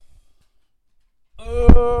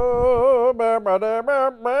Hi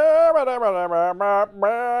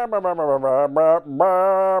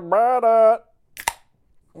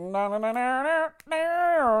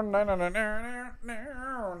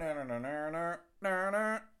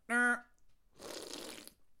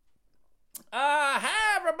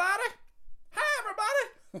everybody!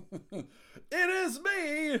 It is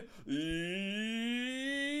me,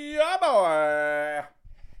 your boy,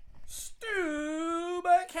 Stu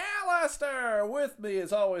McAllister. With me,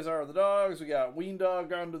 as always, are the dogs. We got Ween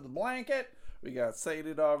Dog under the blanket. We got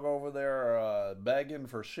Sadie Dog over there begging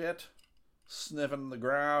for shit, sniffing the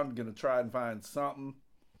ground, gonna try and find something.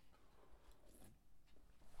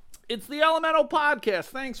 It's the Elemental Podcast.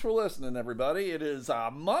 Thanks for listening, everybody. It is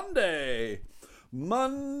Monday.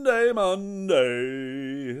 Monday.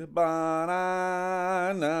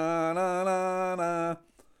 Ba-na-na-na-na.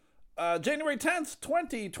 January 10th,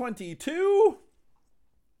 2022.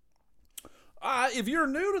 If you're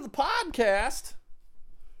new to the podcast,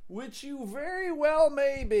 which you very well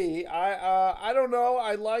may be, I don't know.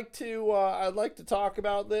 I'd like to talk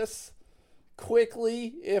about this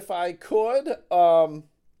quickly if I could.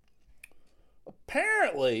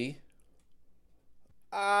 Apparently,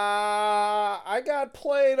 I got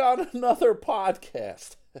played on another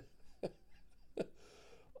podcast.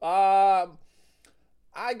 I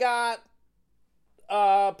got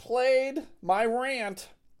played, my rant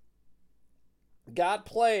got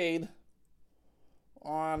played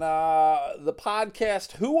on the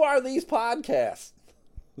podcast, Who Are These Podcasts?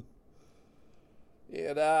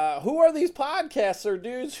 And who are these podcasts? Are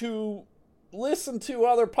dudes who listen to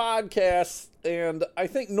other podcasts and I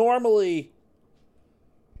think normally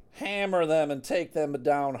hammer them and take them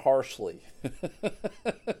down harshly.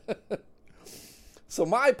 So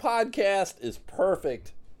my podcast is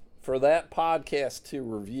perfect for that podcast to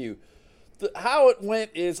review. How it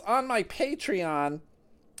went is on my Patreon,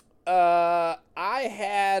 I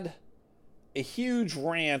had a huge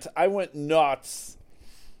rant. I went nuts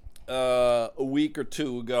a week or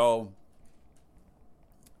two ago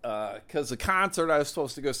because the concert I was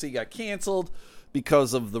supposed to go see got canceled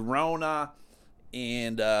because of the Rona.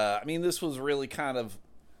 And, I mean, this was really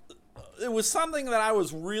it was something that I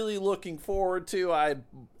was really looking forward to. I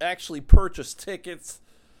actually purchased tickets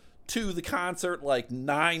to the concert like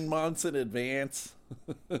 9 months in advance.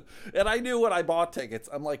 And I knew when I bought tickets,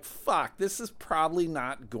 I'm like, fuck, this is probably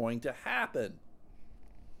not going to happen.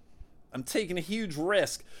 I'm taking a huge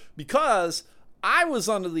risk because I was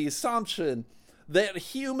under the assumption that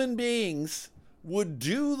human beings would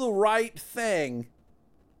do the right thing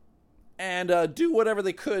and do whatever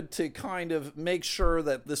they could to kind of make sure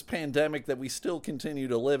that this pandemic that we still continue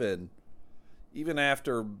to live in, even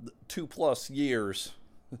after 2+ years,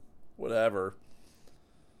 whatever,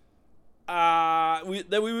 that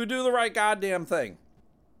we would do the right goddamn thing.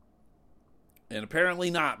 And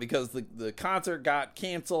apparently not, because the concert got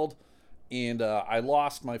canceled and I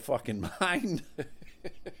lost my fucking mind.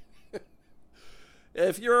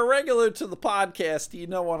 If you're a regular to the podcast, you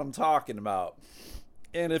know what I'm talking about.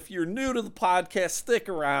 And if you're new to the podcast, stick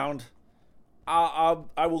around. I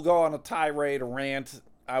will go on a tirade, a rant.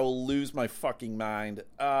 I will lose my fucking mind.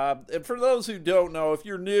 And for those who don't know, if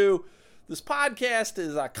you're new, this podcast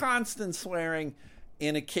is constant swearing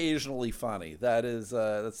and occasionally funny. That's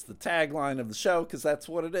the tagline of the show, because that's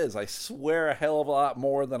what it is. I swear a hell of a lot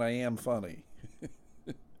more than I am funny.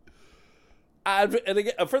 And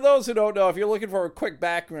again, for those who don't know, if you're looking for a quick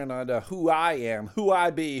background on who I am, who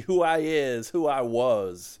I be, who I is, who I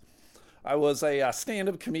was a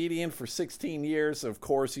stand-up comedian for 16 years. Of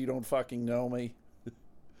course, you don't fucking know me.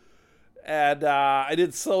 And I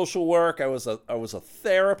did social work. I was a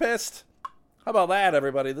therapist. How about that,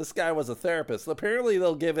 everybody? This guy was a therapist. Apparently,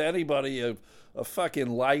 they'll give anybody a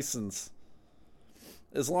fucking license.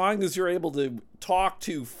 As long as you're able to talk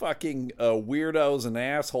to fucking weirdos and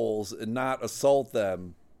assholes and not assault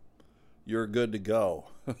them, you're good to go.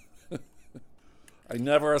 I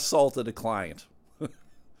never assaulted a client.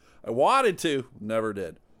 I wanted to, never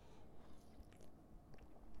did.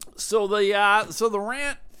 So the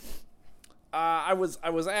rant, I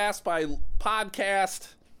was asked by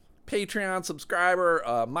podcast Patreon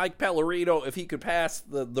subscriber Mike Pellerito if he could pass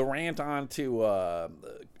the rant on to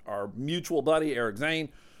our mutual buddy Eric Zane,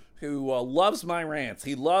 who loves my rants.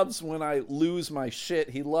 He loves when I lose my shit.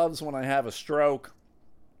 He loves when I have a stroke.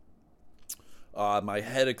 My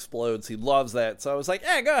head explodes. He loves that. So I was like,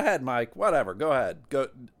 hey, go ahead, Mike. Whatever. Go ahead. Go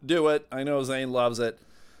do it. I know Zane loves it.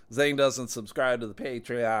 Zane doesn't subscribe to the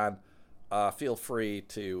Patreon. Feel free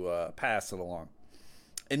to pass it along.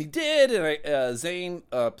 And he did, and Zane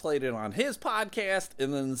played it on his podcast,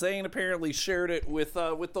 and then Zane apparently shared it with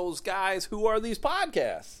those guys who are these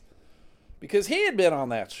podcasts. Because he had been on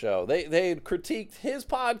that show. They had critiqued his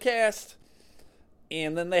podcast,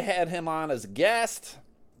 and then they had him on as a guest.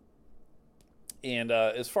 And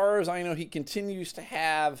as far as I know, he continues to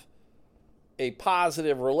have a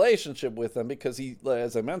positive relationship with them because he,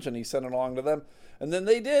 as I mentioned, he sent it along to them. And then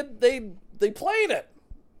they played it.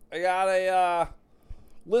 I got a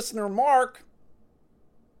listener, Mark,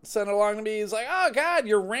 sent it along to me. He's like, oh, God,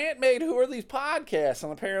 your rant made Who Are These Podcasts?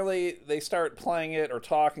 And apparently they start playing it or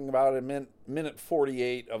talking about it in minute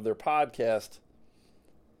 48 of their podcast.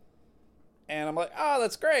 And I'm like, oh,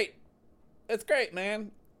 that's great. It's great,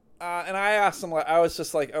 man. And I asked him, I was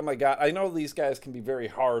just like, oh, my God, I know these guys can be very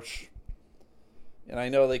harsh. And I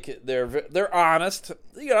know they're honest,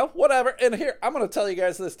 whatever. And here, I'm going to tell you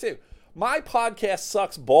guys this, too. My podcast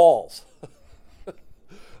sucks balls.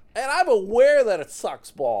 And I'm aware that it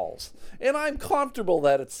sucks balls. And I'm comfortable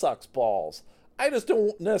that it sucks balls. I just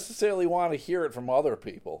don't necessarily want to hear it from other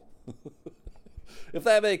people. If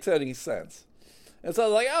that makes any sense. And so I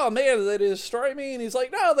was like, oh man, did they destroy me? And he's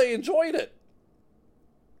like, no, they enjoyed it.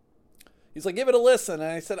 He's like, give it a listen.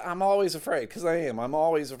 And I said, I'm always afraid. Because I am. I'm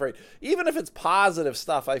always afraid. Even if it's positive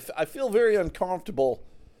stuff, I feel very uncomfortable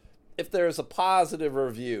if there's a positive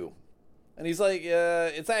review. And he's like,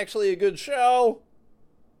 it's actually a good show.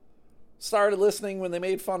 Started listening when they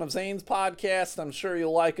made fun of Zane's podcast. I'm sure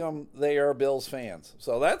you'll like them. They are Bills fans.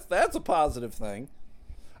 So that's a positive thing.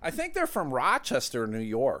 I think they're from Rochester, New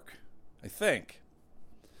York. I think.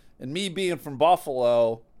 And me being from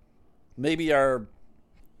Buffalo, maybe our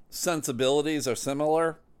sensibilities are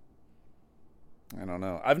similar. I don't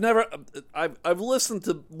know. I've listened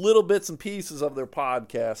to little bits and pieces of their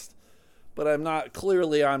podcast, but I'm not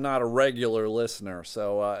a regular listener.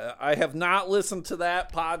 So I have not listened to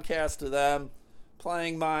that podcast to them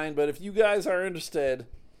playing mine. But if you guys are interested,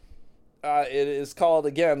 it is called,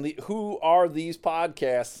 again, Who Are These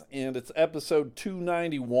Podcasts? And it's episode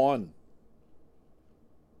 291.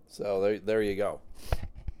 So there you go.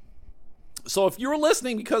 So if you were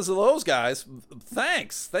listening because of those guys,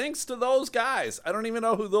 thanks. Thanks to those guys. I don't even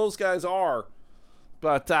know who those guys are.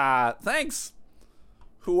 But thanks.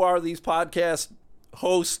 Who are these podcast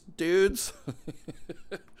host dudes?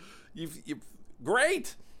 you've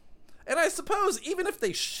great. And I suppose even if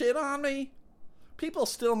they shit on me, people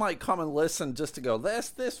still might come and listen just to go,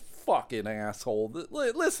 this fucking asshole.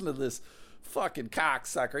 Listen to this fucking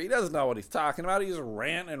cocksucker. He doesn't know what he's talking about. He's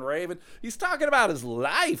ranting and raving. He's talking about his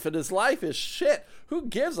life, and his life is shit. Who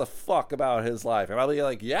gives a fuck about his life? And I'll be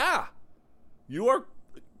like, yeah, you're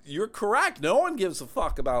correct. No one gives a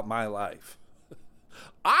fuck about my life.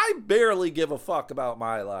 I barely give a fuck about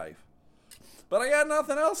my life. But I got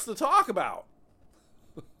nothing else to talk about.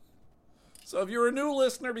 So if you're a new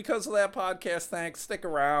listener because of that podcast, thanks. Stick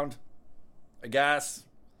around, I guess.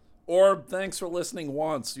 Or thanks for listening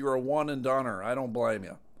once. You're a one and doneer. I don't blame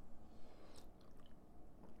you.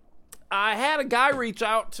 I had a guy reach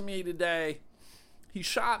out to me today. He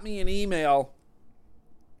shot me an email.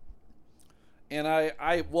 And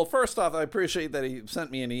well, first off, I appreciate that he sent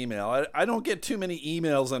me an email. I don't get too many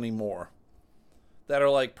emails anymore that are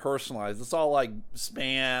like personalized. It's all like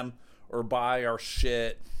spam or buy our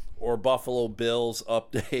shit or Buffalo Bills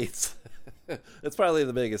updates. It's probably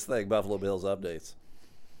the biggest thing, Buffalo Bills updates,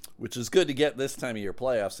 which is good to get this time of year,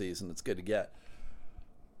 playoff season. It's good to get.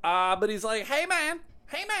 But he's like, hey man,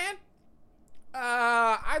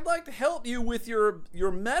 I'd like to help you with your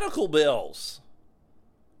medical bills.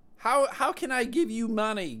 How can I give you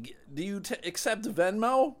money? Do you accept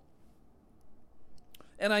Venmo?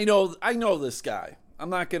 And I know this guy.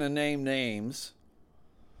 I'm not going to name names,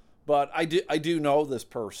 but I do know this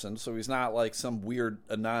person, so he's not like some weird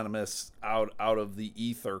anonymous out of the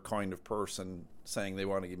ether kind of person saying they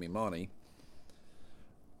want to give me money.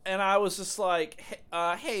 And I was just like,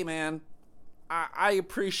 hey man, I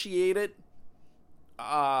appreciate it,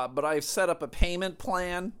 but I've set up a payment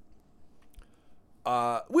plan.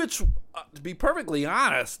 Which, to be perfectly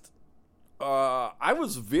honest, I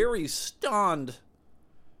was very stunned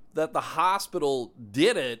that the hospital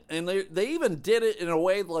did it, and they even did it in a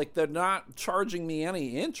way like they're not charging me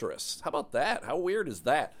any interest. How about that? How weird is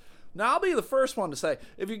that? Now, I'll be the first one to say,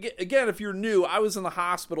 if you're new, I was in the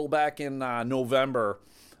hospital back in November.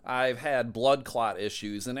 I've had blood clot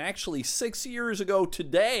issues, and actually 6 years ago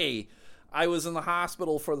today, I was in the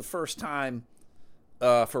hospital for the first time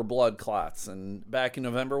for blood clots, and back in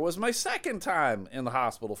November was my second time in the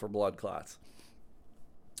hospital for blood clots.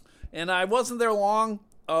 And I wasn't there long.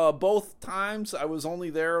 Both times I was only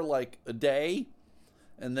there like a day,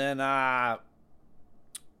 and then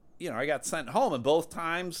I got sent home, and both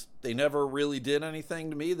times they never really did anything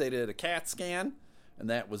to me. They did a CAT scan, and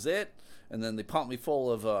that was it. And then they pumped me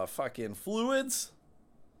full of fucking fluids.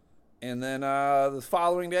 And then the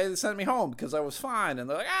following day, they sent me home because I was fine. And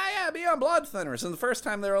they're like, yeah, be on blood thinners. And the first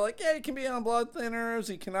time they were like, yeah, you can be on blood thinners.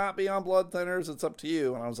 You cannot be on blood thinners. It's up to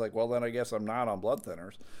you. And I was like, well, then I guess I'm not on blood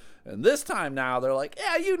thinners. And this time now, they're like,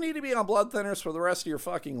 yeah, you need to be on blood thinners for the rest of your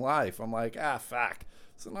fucking life. I'm like, fuck.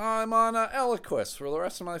 So now I'm on Eliquis for the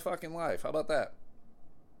rest of my fucking life. How about that?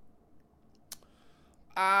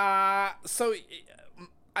 So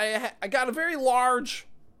I got a very large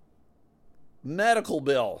medical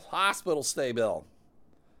bill, hospital stay bill,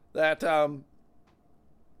 that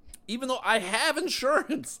even though I have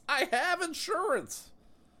insurance,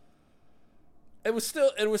 it was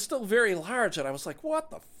still very large, and I was like,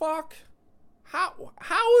 what the fuck?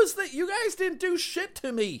 How is that? You guys didn't do shit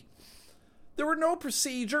to me. There were no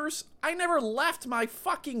procedures. I never left my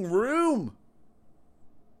fucking room.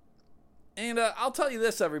 And I'll tell you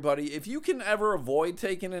this, everybody. If you can ever avoid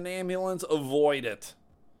taking an ambulance, avoid it.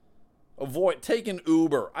 Avoid taking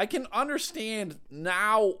Uber. I can understand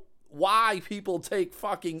now why people take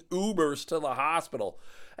fucking Ubers to the hospital.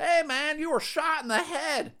 Hey, man, you were shot in the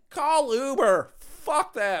head. Call Uber.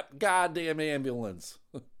 Fuck that goddamn ambulance.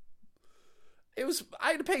 I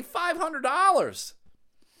had to pay $500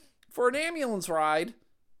 for an ambulance ride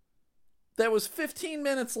that was 15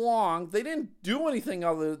 minutes long. They didn't do anything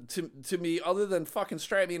to me other than fucking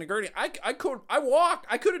strap me in a gurney. I walked.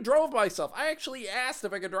 I could have drove myself. I actually asked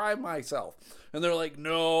if I could drive myself. And they're like,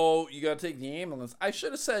 no, you got to take the ambulance. I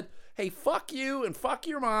should have said, hey, fuck you and fuck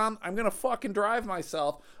your mom. I'm going to fucking drive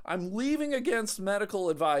myself. I'm leaving against medical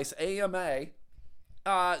advice, AMA.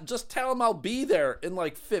 Just tell them I'll be there in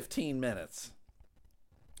like 15 minutes.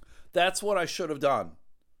 That's what I should have done.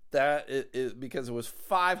 That is because it was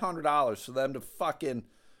 $500 for them to fucking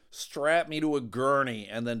strap me to a gurney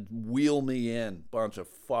and then wheel me in. Bunch of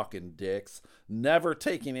fucking dicks. Never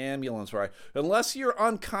take an ambulance ride. Unless you're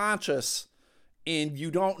unconscious and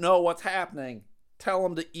you don't know what's happening, tell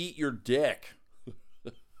them to eat your dick.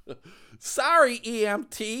 Sorry,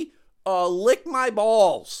 EMT. Lick my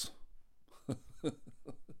balls.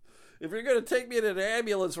 If you're going to take me in an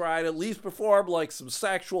ambulance ride, at least perform like some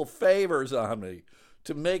sexual favors on me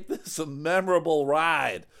to make this a memorable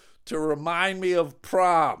ride, to remind me of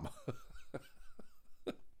prom.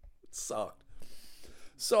 It sucked.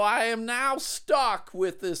 So I am now stuck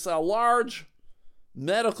with this large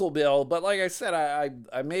medical bill, but like I said,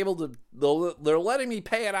 I'm able to, they're letting me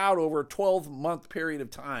pay it out over a 12-month period of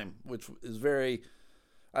time, which is very,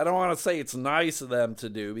 I don't want to say it's nice of them to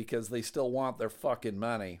do because they still want their fucking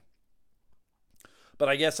money. But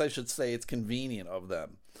I guess I should say it's convenient of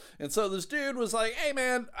them. And so this dude was like, hey,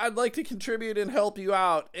 man, I'd like to contribute and help you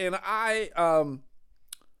out. And I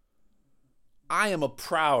am a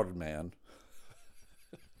proud man.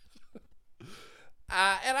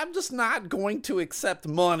 And I'm just not going to accept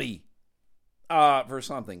money for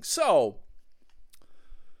something. So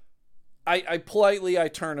I politely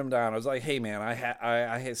turned him down. I was like, hey, man, I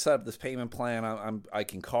had set up this payment plan. I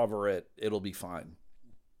can cover it. It'll be fine.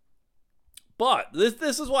 But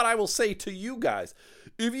this is what I will say to you guys.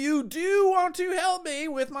 If you do want to help me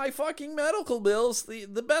with my fucking medical bills,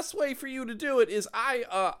 the best way for you to do it is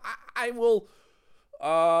I will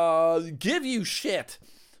give you shit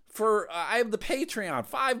for I have the Patreon,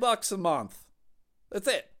 $5 a month. That's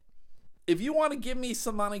it. If you want to give me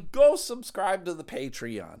some money, go subscribe to the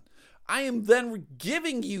Patreon. I am then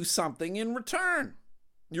giving you something in return.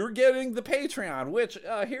 You're getting the Patreon, which,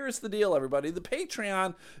 here's the deal, everybody. The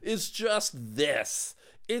Patreon is just this.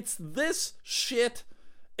 It's this shit,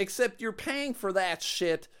 except you're paying for that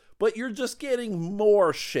shit, but you're just getting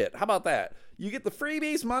more shit. How about that? You get the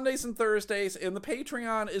freebies Mondays and Thursdays, and the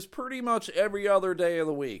Patreon is pretty much every other day of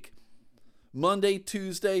the week. Monday,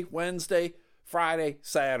 Tuesday, Wednesday, Friday,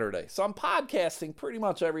 Saturday. So I'm podcasting pretty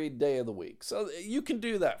much every day of the week. So you can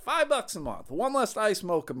do that. $5 a month. One less ice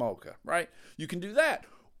mocha, right? You can do that.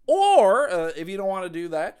 Or, if you don't want to do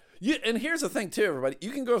that, and here's the thing too, everybody, you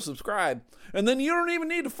can go subscribe, and then you don't even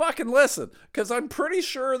need to fucking listen, because I'm pretty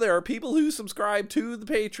sure there are people who subscribe to the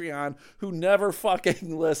Patreon who never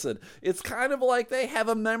fucking listen. It's kind of like they have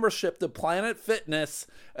a membership to Planet Fitness,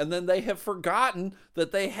 and then they have forgotten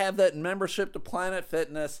that they have that membership to Planet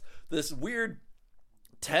Fitness. This weird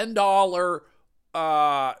 $10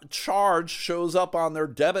 charge shows up on their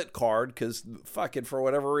debit card, because fucking for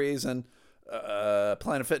whatever reason,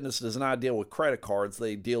 Planet Fitness does not deal with credit cards.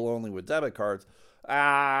 They deal only with debit cards.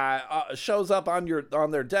 Shows up on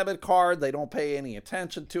their debit card. They don't pay any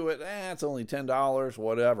attention to it. It's only $10,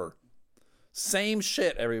 whatever. Same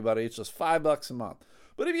shit, everybody. It's just $5 a month.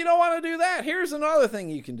 But if you don't want to do that, here's another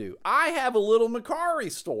thing you can do. I have a little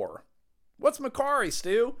Mercari store. What's Mercari,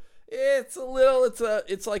 Stu? It's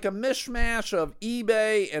like a mishmash of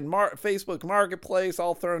eBay and Facebook Marketplace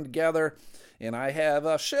all thrown together. And I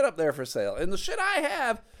have shit up there for sale. And the shit I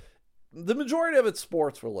have, the majority of it's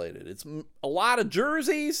sports related. It's a lot of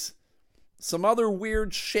jerseys, some other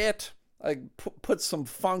weird shit. I put some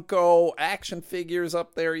Funko action figures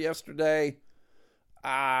up there yesterday.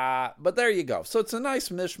 But there you go. So it's a nice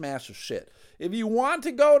mishmash of shit. If you want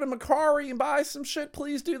to go to Mercari and buy some shit,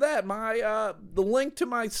 please do that. The link to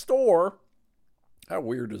my store, how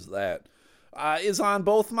weird is that, is on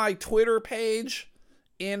both my Twitter page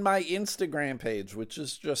and my Instagram page, which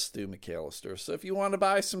is just Stu McAllister. So if you want to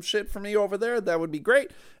buy some shit from me over there, that would be great.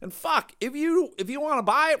 And fuck, if you want to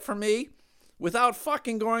buy it from me without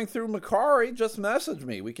fucking going through Mercari, just message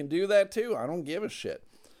me. We can do that too. I don't give a shit.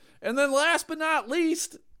 And then last but not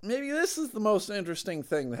least, maybe this is the most interesting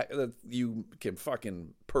thing that you can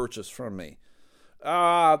fucking purchase from me.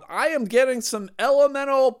 I am getting some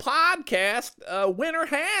Elemental Podcast winter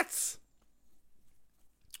hats.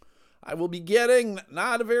 I will be getting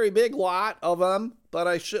not a very big lot of them, but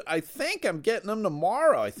I think I'm getting them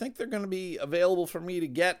tomorrow. I think they're going to be available for me to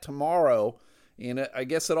get tomorrow. And I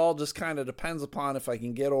guess it all just kind of depends upon if I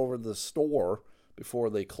can get over to the store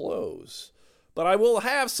before they close. But I will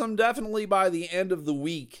have some definitely by the end of the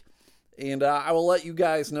week. And I will let you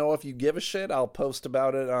guys know if you give a shit. I'll post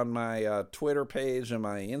about it on my Twitter page and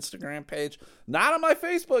my Instagram page. Not on my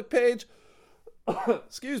Facebook page.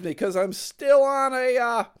 Excuse me, because I'm still on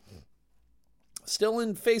still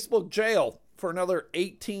in Facebook jail for another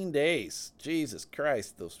 18 days. Jesus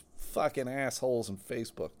Christ, those fucking assholes in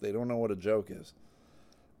Facebook. They don't know what a joke is.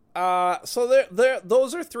 So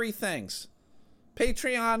those are three things.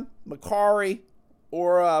 Patreon, Mercari,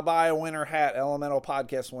 or buy a winter hat, Elemental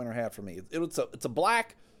Podcast winter hat for me. It's a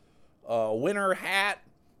black winter hat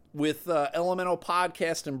with Elemental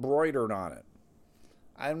Podcast embroidered on it.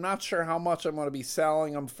 I'm not sure how much I'm going to be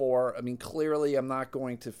selling them for. I mean, clearly I'm not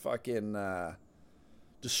going to fucking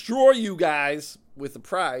destroy you guys with the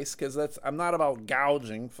price, because I'm not about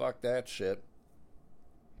gouging. Fuck that shit.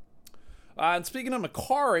 And speaking of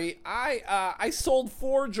Mercari, I sold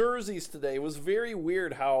 4 jerseys today. It was very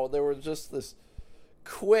weird how there was just this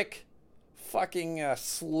quick fucking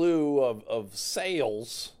slew of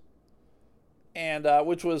sales, and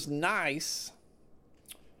which was nice.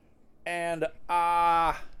 And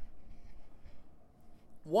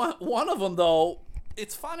one of them, though,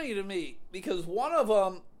 it's funny to me because one of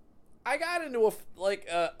them, I got into a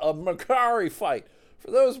Mercari fight. For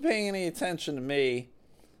those paying any attention to me,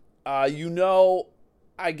 I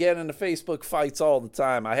get into Facebook fights all the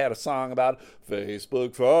time. I had a song about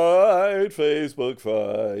Facebook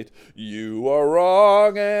fight. You are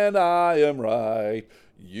wrong and I am right.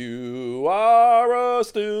 You are a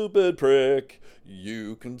stupid prick.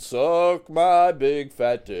 You can suck my big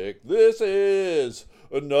fat dick. This is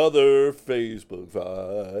another Facebook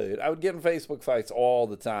fight. I would get in Facebook fights all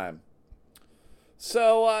the time.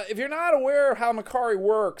 So if you're not aware of how Mercari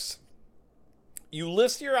works, you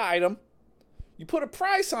list your item, you put a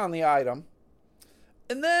price on the item,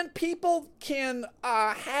 and then people can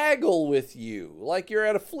haggle with you like you're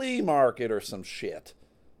at a flea market or some shit.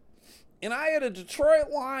 And I had a Detroit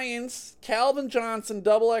Lions Calvin Johnson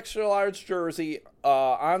double extra large jersey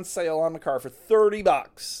on sale on Mercari for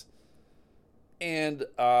 $30. And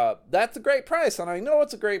that's a great price. And I know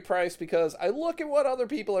it's a great price because I look at what other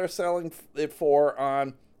people are selling it for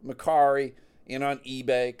on Mercari and on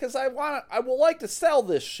eBay, because I would like to sell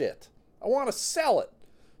this shit. I want to sell it.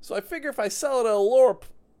 So I figure if I sell it at a lower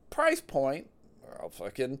price point, I'll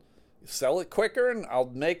fucking sell it quicker and I'll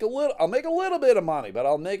make a little bit of money, but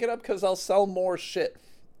I'll make it up because I'll sell more shit.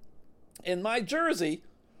 And my jersey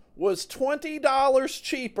was $20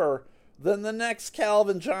 cheaper than the next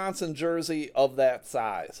Calvin Johnson jersey of that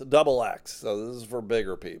size, a double X. So this is for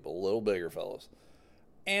bigger people, a little bigger fellas.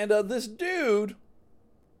 And this dude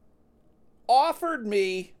offered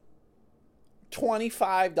me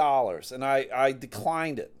 $25, and I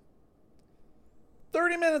declined it.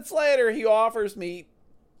 30 minutes later, he offers me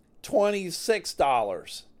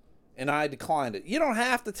 $26, and I declined it. You don't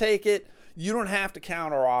have to take it. You don't have to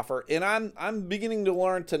counter offer. And I'm beginning to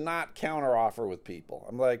learn to not counter offer with people.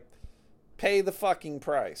 I'm like, pay the fucking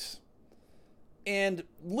price. And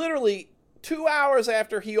literally 2 hours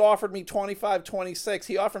after he offered me $25.26,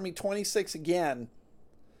 he offered me $26 again.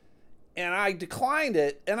 And I declined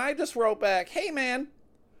it, and I just wrote back, hey man,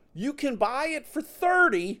 you can buy it for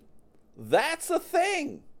 $30. That's a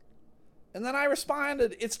thing. And then I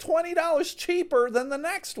responded, it's $20 cheaper than the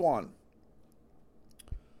next one.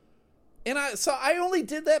 And I only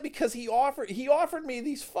did that because he offered me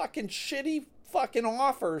these fucking shitty fucking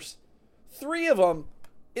offers, 3 of them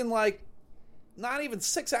in like not even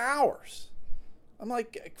 6 hours. I'm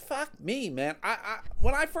like, fuck me, man.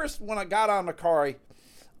 When I got on Mercari,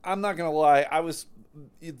 I'm not gonna lie, I was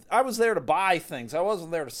there to buy things. I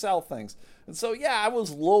wasn't there to sell things. And so yeah, I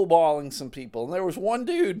was lowballing some people. And there was one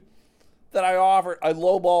dude that I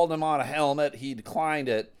lowballed him on a helmet. He declined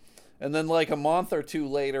it. And then like a month or 2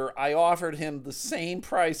 later, I offered him the same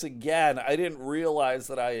price again. I didn't realize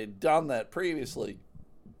that I had done that previously.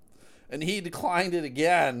 And he declined it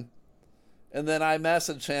again. And then I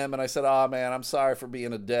messaged him and I said, "Oh man, I'm sorry for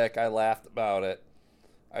being a dick. I laughed about it."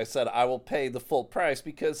 I said, "I will pay the full price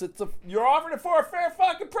because you're offering it for a fair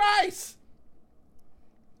fucking price."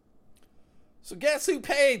 So guess who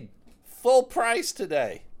paid full price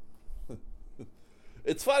today?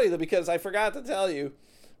 It's funny though, because I forgot to tell you,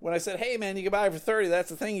 when I said, "Hey man, you can buy it for 30, that's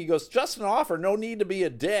the thing." He goes, "Just an offer, no need to be a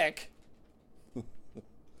dick." I'm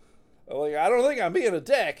like, I don't think I'm being a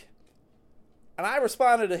dick. And I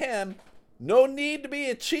responded to him, "No need to be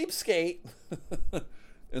a cheapskate."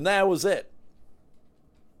 And that was it.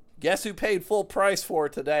 Guess who paid full price for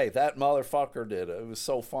it today? That motherfucker did. It was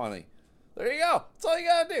so funny. There you go. That's all you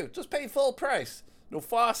gotta do. Just pay full price. No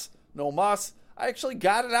fuss, no muss. I actually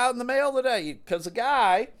got it out in the mail today because a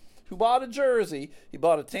guy who bought a jersey, he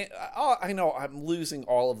bought I know I'm losing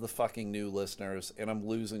all of the fucking new listeners and I'm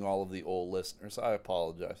losing all of the old listeners. I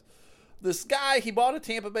apologize. This guy, he bought a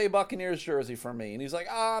Tampa Bay Buccaneers jersey for me, and he's like,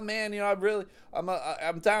 "Ah, man,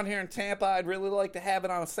 I'm down here in Tampa. I'd really like to have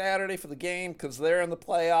it on a Saturday for the game because they're in the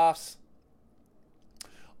playoffs."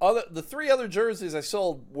 The 3 other jerseys I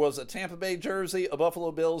sold was a Tampa Bay jersey, a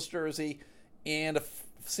Buffalo Bills jersey, and a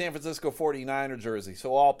San Francisco 49er jersey.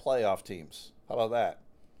 So all playoff teams. How about that?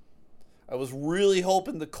 I was really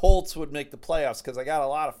hoping the Colts would make the playoffs because I got a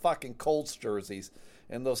lot of fucking Colts jerseys,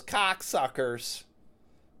 and those cocksuckers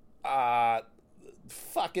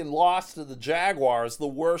fucking lost to the Jaguars, the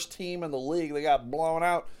worst team in the league. They got blown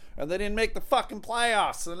out and they didn't make the fucking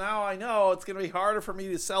playoffs. So now I know it's going to be harder for me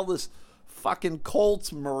to sell this fucking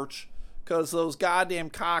Colts merch because those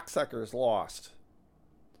goddamn cocksuckers lost.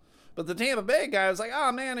 But the Tampa Bay guy was like,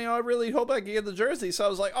 "Oh man, I really hope I can get the jersey." So I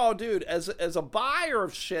was like, "Oh dude, as a buyer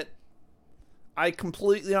of shit, I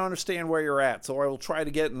completely understand where you're at. So I will try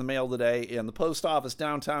to get it in the mail today." And the post office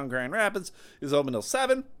downtown Grand Rapids is open till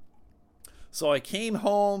 7. So I came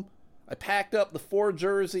home, I packed up the 4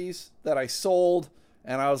 jerseys that I sold,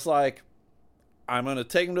 and I was like, I'm going to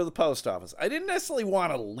take them to the post office. I didn't necessarily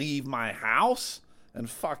want to leave my house and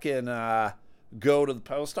fucking go to the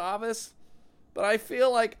post office, but I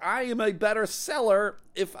feel like I am a better seller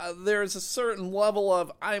if there's a certain level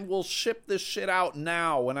of I will ship this shit out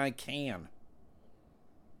now when I can.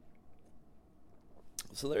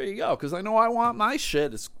 So there you go, because I know I want my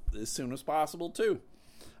shit as soon as possible too.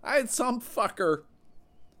 I had some fucker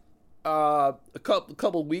a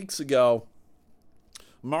couple weeks ago.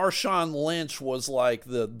 Marshawn Lynch was like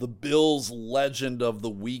the Bills legend of the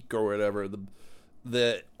week or whatever.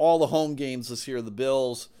 All the home games this year, the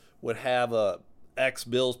Bills would have a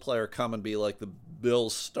ex-Bills player come and be like the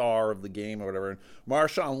Bills star of the game or whatever. And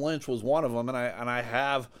Marshawn Lynch was one of them, and I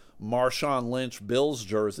have Marshawn Lynch Bills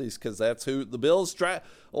jerseys because that's who the Bills draft.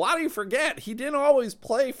 A lot of you forget he didn't always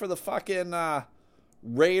play for the fucking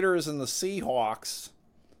Raiders and the Seahawks.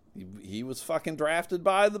 He was fucking drafted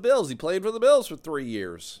by the Bills. He played for the Bills for 3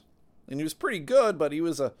 years. And he was pretty good, but he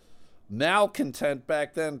was a malcontent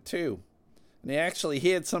back then too. And he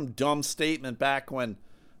had some dumb statement back when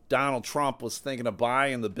Donald Trump was thinking of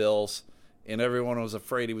buying the Bills and everyone was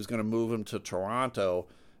afraid he was going to move him to Toronto.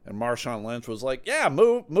 And Marshawn Lynch was like, "Yeah,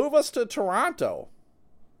 move us to Toronto."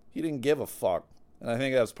 He didn't give a fuck. And I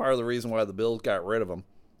think that's part of the reason why the Bills got rid of him.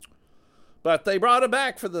 But they brought him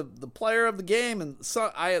back for the player of the game, and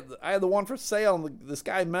so I had the one for sale, and this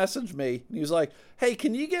guy messaged me, and he was like, "Hey,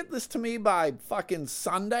 can you get this to me by fucking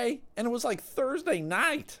Sunday?" And it was like Thursday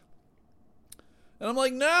night. And I'm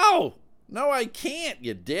like, no, I can't,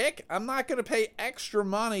 you dick. I'm not going to pay extra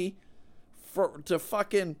money to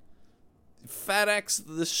fucking FedEx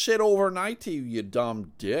this shit overnight to you, you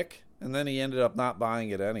dumb dick. And then he ended up not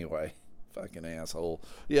buying it anyway. Fucking asshole.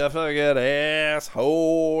 Yeah, fucking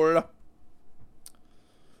asshole.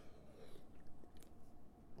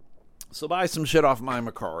 So buy some shit off my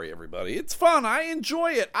Mercari, everybody. It's fun. I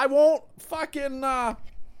enjoy it. I won't fucking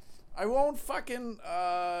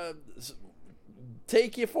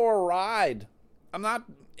take you for a ride. I'm not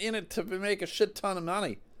in it to make a shit ton of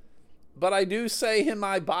money. But I do say in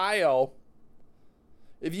my bio,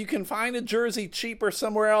 If you can find a jersey cheaper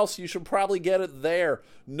somewhere else, you should probably get it there.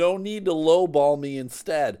 No need to lowball me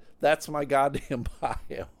instead. That's my goddamn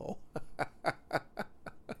bio.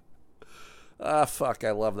 Fuck,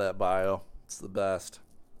 I love that bio. It's the best.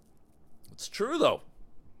 It's true, though.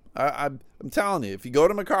 I'm telling you, if you go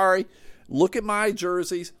to Mercari, look at my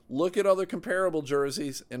jerseys, look at other comparable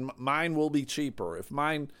jerseys, and mine will be cheaper. If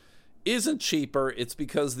mine isn't cheaper, it's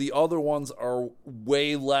because the other ones are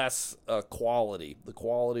way less quality. The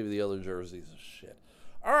quality of the other jerseys is shit.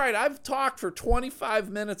 All right, I've talked for 25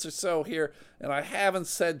 minutes or so here, and I haven't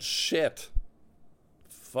said shit.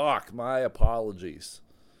 Fuck, my apologies.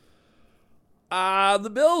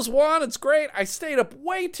 The Bills won. It's great. I stayed up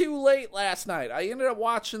way too late last night. I ended up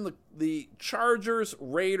watching the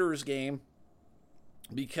Chargers-Raiders game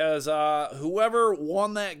because whoever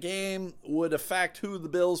won that game would affect who the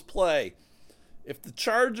Bills play. If the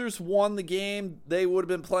Chargers won the game, they would have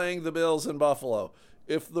been playing the Bills in Buffalo.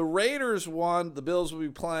 If the Raiders won, the Bills would be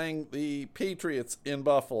playing the Patriots in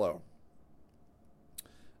Buffalo.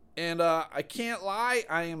 And I can't lie,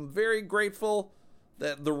 I am very grateful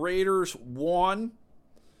that the Raiders won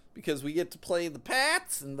because we get to play the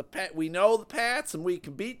Pats, and we know the Pats, and we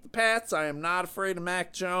can beat the Pats. I am not afraid of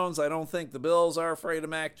Mac Jones. I don't think the Bills are afraid of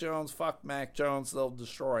Mac Jones. Fuck Mac Jones. They'll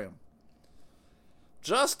destroy him.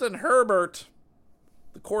 Justin Herbert,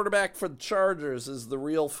 the quarterback for the Chargers, is the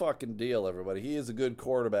real fucking deal, everybody. He is a good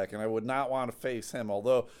quarterback, and I would not want to face him.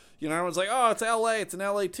 Although, everyone's like, oh, it's L.A. It's an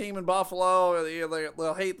L.A. team in Buffalo.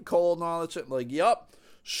 They'll hate the cold and all that shit. I'm like, yup,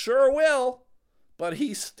 sure will. But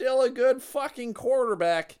he's still a good fucking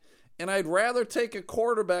quarterback, and I'd rather take a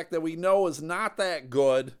quarterback that we know is not that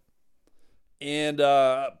good and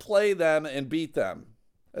play them and beat them,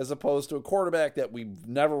 as opposed to a quarterback that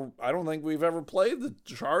I don't think we've ever played the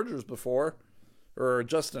Chargers before, or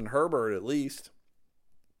Justin Herbert at least.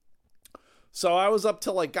 So I was up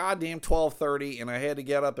till like goddamn 12:30, and I had to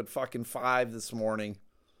get up at fucking 5 this morning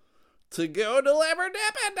to go deliver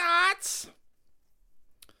Dippin' Dots.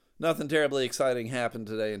 Nothing terribly exciting happened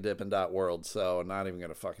today in Dippin' Dot world, so I'm not even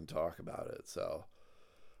going to fucking talk about it. So,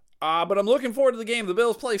 but I'm looking forward to the game. The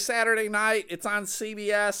Bills play Saturday night. It's on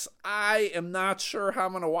CBS. I am not sure how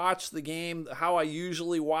I'm going to watch the game, how I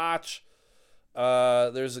usually watch.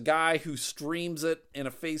 There's a guy who streams it in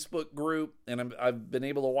a Facebook group, and I've been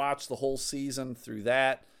able to watch the whole season through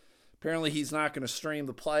that. Apparently, he's not going to stream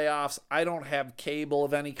the playoffs. I don't have cable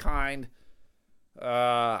of any kind.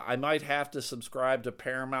 I might have to subscribe to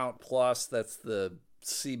Paramount Plus. That's the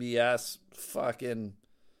CBS fucking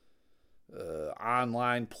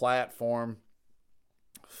online platform.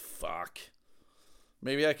 Fuck.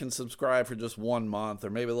 Maybe I can subscribe for just 1 month, or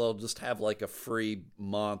maybe they'll just have like a free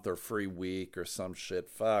month or free week or some shit.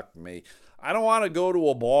 Fuck me. I don't want to go to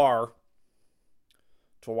a bar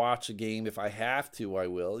to watch a game. If I have to, I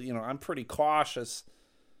will. I'm pretty cautious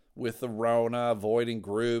with the Rona, avoiding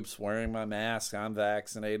groups, wearing my mask. I'm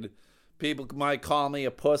vaccinated. People might call me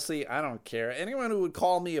a pussy. I don't care. Anyone who would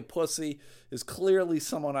call me a pussy is clearly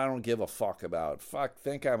someone I don't give a fuck about.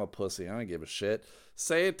 Think I'm a pussy. I don't give a shit.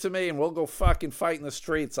 Say it to me and we'll go fucking fight in the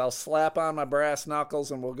streets. I'll slap on my brass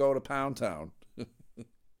knuckles and we'll go to Pound Town.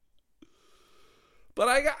 But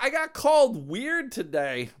I got called weird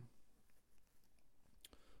today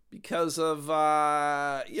because of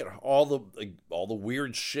all the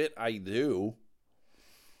weird shit I do.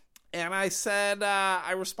 And I said,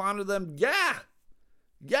 I responded to them,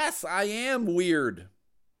 yes, I am weird.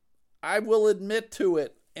 I will admit to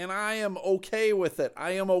it, and I am okay with it.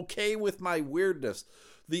 I am okay with my weirdness.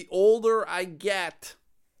 The older I get,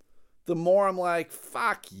 the more I'm like,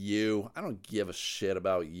 fuck you. I don't give a shit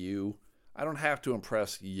about you. I don't have to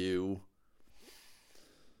impress you.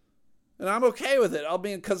 And I'm okay with it.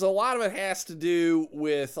 Because a lot of it has to do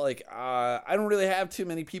with, I don't really have too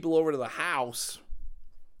many people over to the house.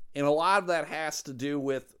 And a lot of that has to do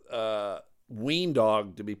with Ween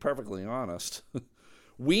Dog, to be perfectly honest.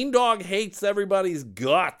 Ween Dog hates everybody's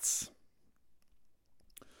guts.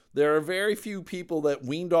 There are very few people that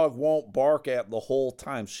Ween Dog won't bark at the whole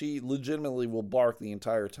time. She legitimately will bark the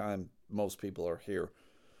entire time most people are here.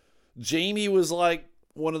 Jamie was like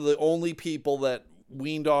one of the only people that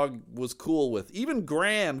Ween Dog was cool with. Even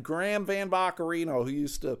Graham Van Boccarino, who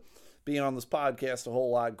used to be on this podcast a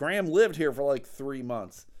whole lot. Graham lived here for like 3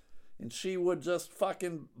 months. And she would just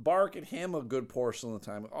fucking bark at him a good portion of the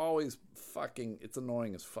time. Always fucking, it's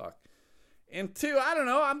annoying as fuck. And two, I don't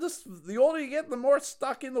know, the older you get, the more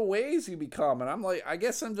stuck in the ways you become. And I'm like, I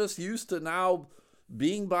guess I'm just used to now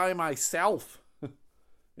being by myself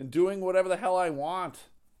and doing whatever the hell I want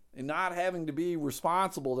and not having to be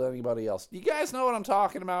responsible to anybody else. You guys know what I'm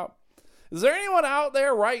talking about? Is there anyone out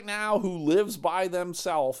there right now who lives by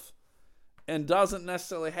themselves and doesn't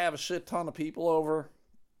necessarily have a shit ton of people over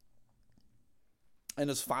and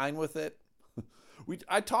is fine with it?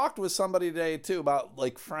 I talked with somebody today too about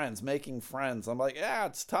like friends, making friends. I'm like, yeah,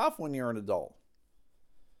 it's tough when you're an adult.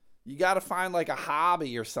 You got to find like a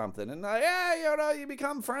hobby or something. And you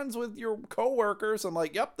become friends with your coworkers. I'm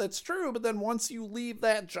like, yep, that's true. But then once you leave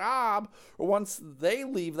that job, or once they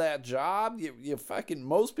leave that job, you fucking,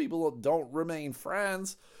 most people don't remain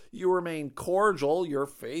friends. You remain cordial. You're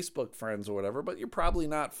Facebook friends or whatever, but you're probably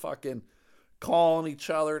not fucking calling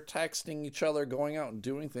each other, texting each other, going out and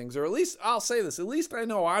doing things. Or at least, I'll say this, at least I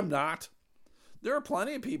know I'm not. There are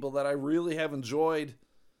plenty of people that I really have enjoyed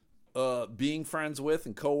being friends with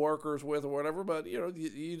and coworkers with or whatever, but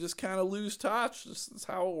you just kind of lose touch. That's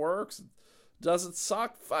how it works. Does it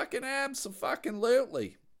suck? Fucking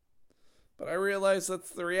abso-fucking-lutely. But I realize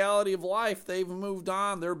that's the reality of life. They've moved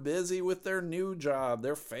on. They're busy with their new job,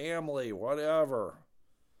 their family, whatever.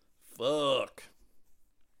 Fuck.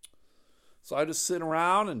 So I just sit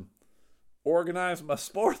around and organize my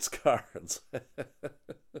sports cards.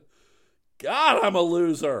 God, I'm a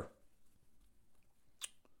loser.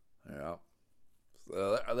 Yeah.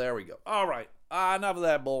 So there we go. All right. Enough of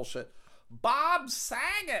that bullshit. Bob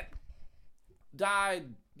Saget died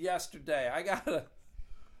yesterday. I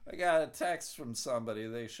got a text from somebody.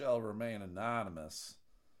 They shall remain anonymous.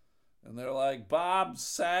 And they're like, Bob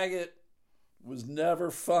Saget was never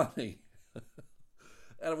funny.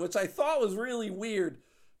 And which I thought was really weird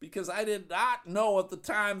because I did not know at the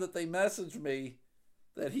time that they messaged me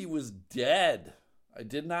that he was dead. I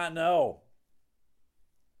did not know.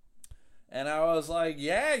 And I was like,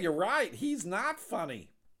 yeah, you're right. He's not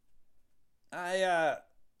funny. I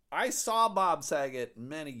saw Bob Saget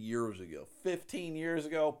many years ago, 15 years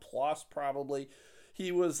ago plus probably.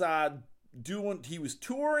 He was he was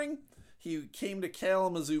touring. He came to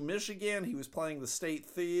Kalamazoo, Michigan. He was playing the State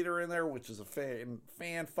Theater in there, which is a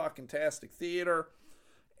fan-fucking-tastic theater.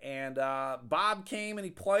 And Bob came and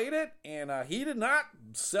he played it, and he did not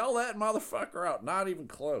sell that motherfucker out, not even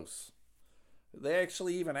close. They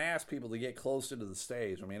actually even asked people to get closer to the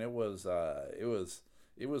stage. I mean, it was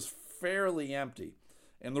fairly empty.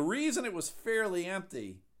 And the reason it was fairly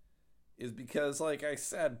empty is because, like I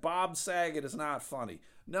said, Bob Saget is not funny.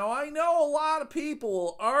 Now, I know a lot of people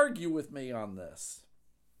will argue with me on this.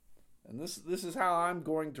 And this is how I'm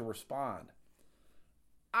going to respond.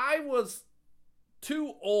 I was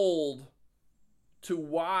too old to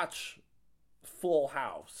watch Full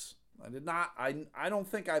House. I don't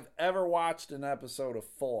think I've ever watched an episode of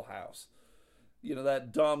Full House. You know,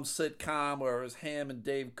 that dumb sitcom where it was him and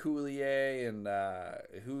Dave Coulier and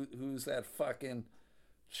who's that fucking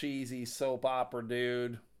cheesy soap opera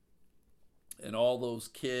dude and all those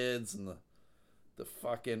kids and the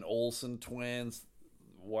fucking Olsen twins,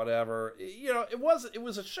 whatever. You know, it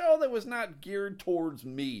was a show that was not geared towards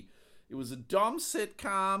me. It was a dumb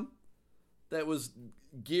sitcom that was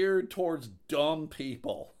geared towards dumb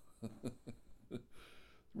people.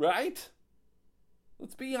 Right?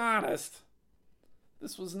 Let's be honest.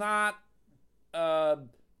 This was not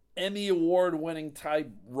Emmy Award winning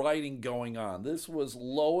type writing going on. This was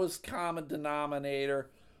lowest common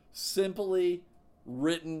denominator, simply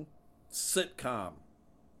written sitcom.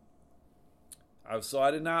 So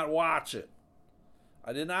I did not watch it.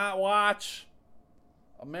 I did not watch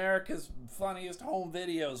America's Funniest Home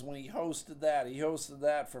Videos when he hosted that. He hosted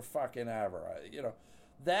that for fucking ever.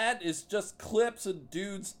 That is just clips of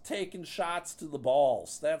dudes taking shots to the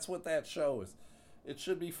balls. That's what that show is. It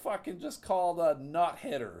should be fucking just called Nut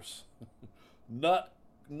Hitters. Nut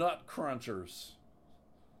Crunchers.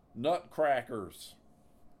 Nut Crackers.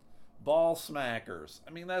 Ball Smackers.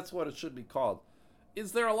 I mean, that's what it should be called.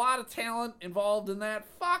 Is there a lot of talent involved in that?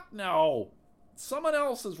 Fuck no. Someone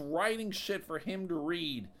else is writing shit for him to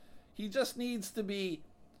read. He just needs to be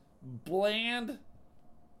bland,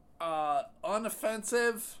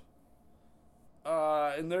 unoffensive,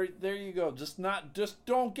 and there you go. Just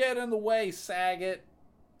don't get in the way, Saget.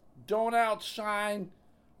 Don't outshine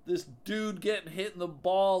this dude getting hit in the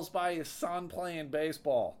balls by his son playing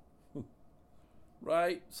baseball.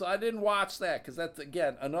 Right? So I didn't watch that because that's,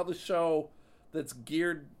 again, another show that's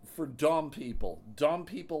geared for dumb people. Dumb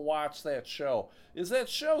people watch that show. Is that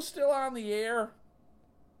show still on the air?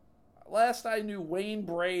 Last I knew, Wayne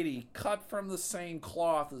Brady, cut from the same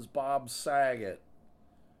cloth as Bob Saget.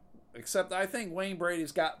 Except I think Wayne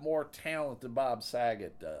Brady's got more talent than Bob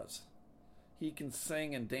Saget does. He can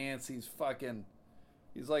sing and dance. He's like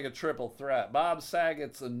a triple threat. Bob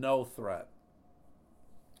Saget's a no threat.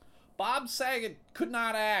 Bob Saget could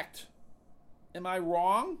not act. Am I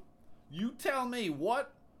wrong? You tell me,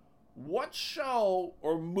 what what show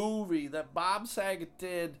or movie that Bob Saget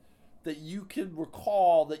did that you can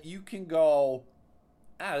recall that you can go,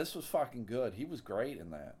 this was fucking good. He was great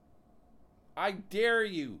in that. I dare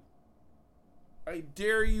you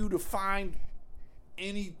to find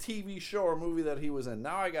any TV show or movie that he was in.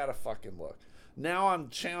 Now I gotta fucking look. Now I'm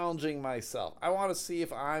challenging myself. I want to see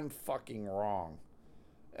if I'm fucking wrong.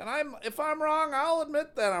 And if I'm wrong, I'll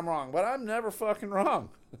admit that I'm wrong, but I'm never fucking wrong.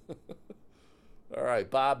 All right,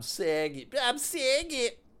 Bob Saget. Bob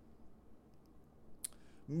Saget.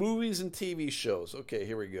 Movies and TV shows. Okay,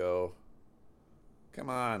 here we go. Come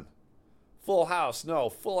on. Full House, no.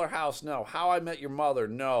 Fuller House, no. How I Met Your Mother,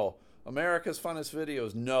 no. America's Funniest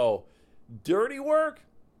Videos, no. Dirty Work?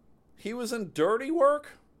 He was in Dirty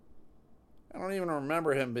Work? I don't even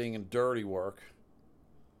remember him being in Dirty Work.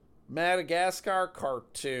 Madagascar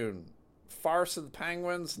cartoon. Farce of the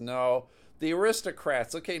Penguins? No. The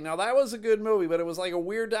Aristocrats. Okay, now that was a good movie, but it was like a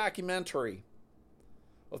weird documentary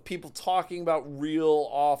of people talking about real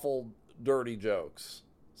awful dirty jokes.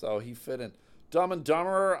 So he fit in. Dumb and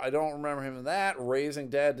Dumber, I don't remember him in that. Raising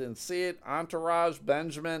Dad, didn't see it. Entourage,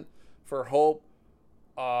 Benjamin, For Hope,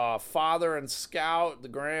 Father and Scout, to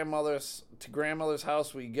Grandmother's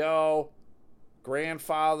House We Go,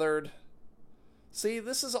 Grandfathered. See,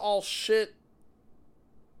 this is all shit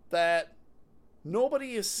that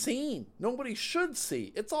nobody has seen. Nobody should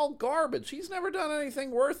see. It's all garbage. He's never done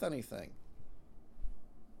anything worth anything.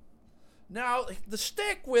 Now, the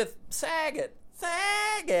shtick with Saget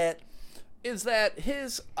is that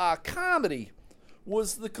his comedy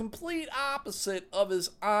was the complete opposite of his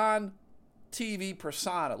on-TV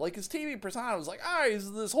persona. Like, his TV persona was like,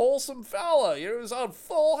 he's this wholesome fella. You know, he was on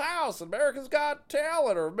Full House, America's Got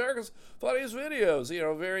Talent, or America's Funniest Videos. You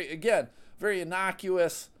know, very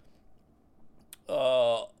innocuous.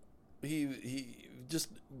 He just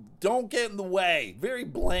don't get in the way. Very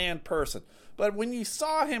bland person. But when you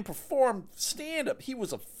saw him perform stand-up, he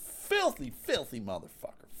was a filthy, filthy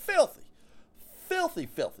motherfucker. Filthy.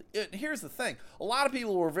 And here's the thing. A lot of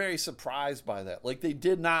people were very surprised by that. Like, they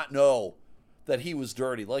did not know that he was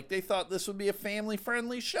dirty. Like, they thought this would be a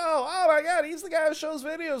family-friendly show. Oh, my God, he's the guy who shows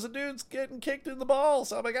videos of dudes getting kicked in the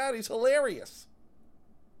balls. Oh, my God, he's hilarious.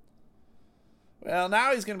 Well,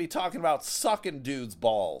 now he's going to be talking about sucking dudes'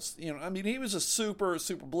 balls. You know, I mean, he was a super,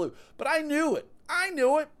 super blue. But I knew it.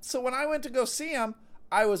 So when I went to go see him,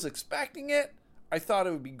 I was expecting it. I thought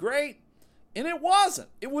it would be great. And it wasn't.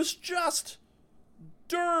 It was just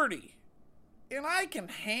dirty. And I can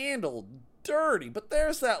handle dirty. But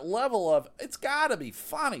there's that level of, it's got to be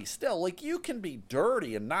funny still. Like, you can be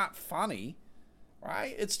dirty and not funny.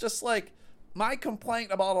 Right? It's just like, my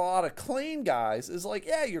complaint about a lot of clean guys is like,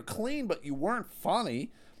 yeah, you're clean, but you weren't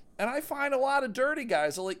funny. And I find a lot of dirty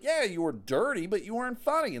guys are like, yeah, you were dirty, but you weren't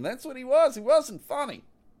funny. And that's what he was. He wasn't funny.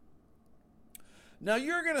 Now,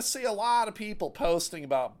 you're going to see a lot of people posting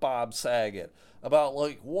about Bob Saget, about,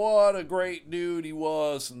 like, what a great dude he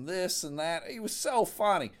was, and this and that. He was so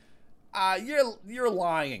funny. You're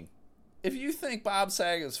lying. If you think Bob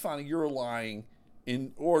Saget is funny, you're lying,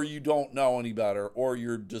 or you don't know any better, or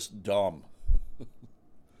you're just dumb.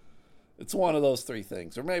 It's one of those three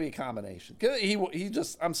things, or maybe a combination.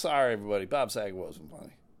 I'm sorry, everybody, Bob Saget wasn't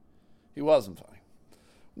funny. He wasn't funny.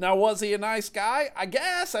 Now, was he a nice guy? I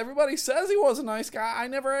guess. Everybody says he was a nice guy. I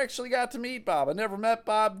never actually got to meet Bob. I never met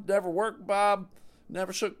Bob, never worked with Bob,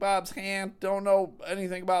 never shook Bob's hand. Don't know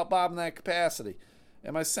anything about Bob in that capacity.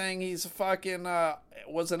 Am I saying he's a fucking,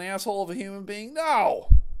 was an asshole of a human being? No!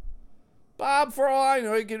 Bob, for all I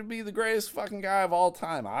know, he could be the greatest fucking guy of all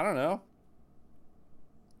time. I don't know.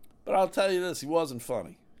 But I'll tell you this, he wasn't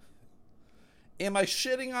funny. Am I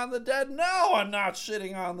shitting on the dead? No, I'm not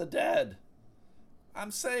shitting on the dead.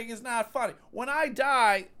 I'm saying he's not funny. When I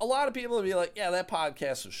die, a lot of people will be like, yeah, that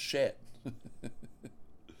podcast is shit.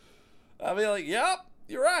 I'll be like, yep,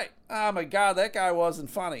 you're right. Oh my God, that guy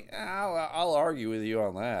wasn't funny. I'll argue with you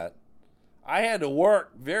on that. I had to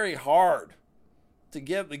work very hard to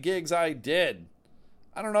get the gigs I did.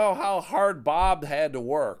 I don't know how hard Bob had to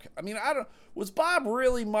work. I mean, was Bob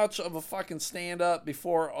really much of a fucking stand-up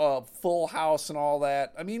before Full House and all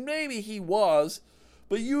that? I mean, maybe he was,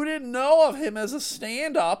 but you didn't know of him as a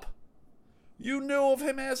stand-up. You knew of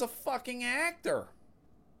him as a fucking actor.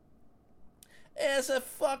 As a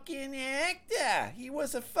fucking actor. He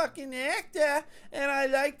was a fucking actor, and I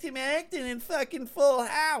liked him acting in fucking Full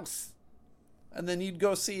House. And then you'd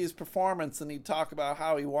go see his performance, and he'd talk about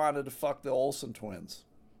how he wanted to fuck the Olsen twins.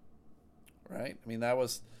 Right? I mean,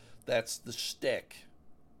 that's the shtick.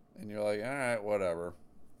 And you're like, all right, whatever.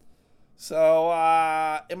 So,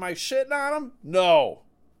 am I shitting on him? No.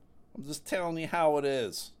 I'm just telling you how it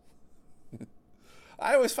is.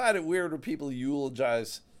 I always find it weird when people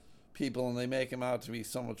eulogize people and they make them out to be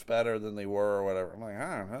so much better than they were or whatever. I'm like,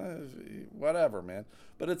 I don't know, whatever, man.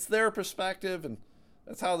 But it's their perspective and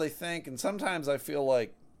that's how they think. And sometimes I feel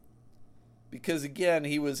like, because again,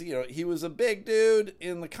 he was a big dude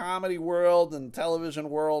in the comedy world and television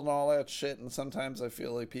world and all that shit. And sometimes I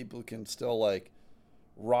feel like people can still like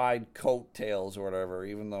ride coattails or whatever,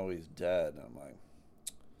 even though he's dead. And I'm like,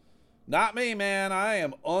 not me, man. I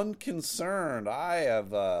am unconcerned. I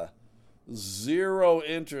have zero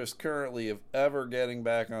interest currently of ever getting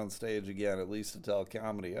back on stage again, at least to tell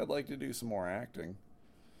comedy. I'd like to do some more acting.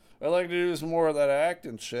 I'd like to do some more of that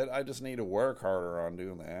acting shit. I just need to work harder on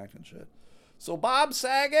doing the acting shit. So Bob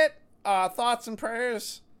Saget, thoughts and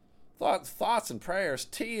prayers. Thoughts and prayers.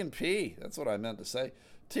 T&P. That's what I meant to say.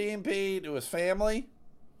 T&P to his family.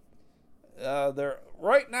 They're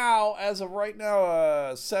right now, as of right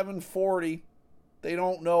now, 7:40. They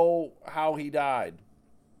don't know how he died.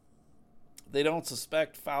 They don't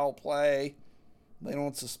suspect foul play. They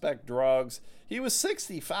don't suspect drugs. He was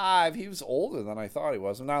 65. He was older than I thought he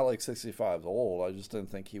was. I'm not like 65 is old. I just didn't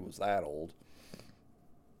think he was that old.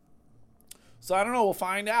 So I don't know. We'll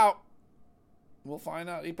find out. We'll find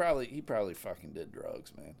out. He probably fucking did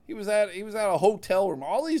drugs, man. He was at a hotel room.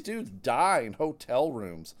 All these dudes die in hotel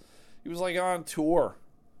rooms. He was like on tour,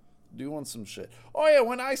 doing some shit. Oh yeah,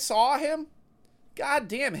 when I saw him, god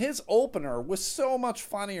damn, his opener was so much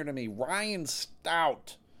funnier to me. Ryan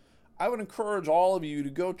Stout. I would encourage all of you to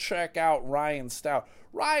go check out Ryan Stout.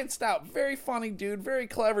 Ryan Stout, very funny dude, very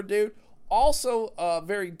clever dude. Also,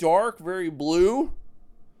 very dark, very blue.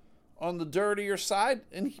 On the dirtier side,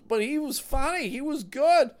 but he was funny. He was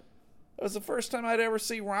good. It was the first time I'd ever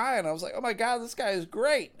see Ryan. I was like, oh my god, this guy is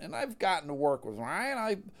great. And I've gotten to work with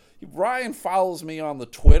Ryan. Ryan follows me on the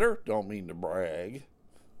Twitter. Don't mean to brag.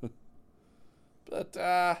 But,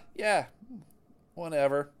 yeah.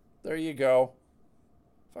 Whatever. There you go.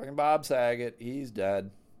 Fucking Bob Saget. He's dead.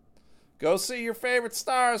 Go see your favorite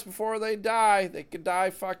stars before they die. They could die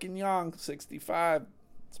fucking young. 65.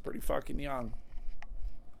 It's pretty fucking young.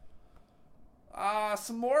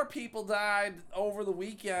 Some more people died over the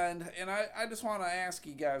weekend, and I just want to ask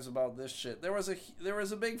you guys about this shit. There was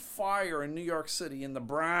a big fire in New York City, in the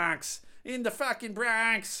Bronx. In the fucking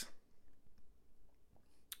Bronx!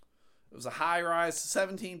 It was a high-rise.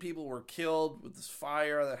 17 people were killed with this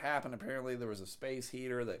fire that happened. Apparently there was a space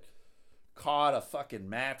heater that caught a fucking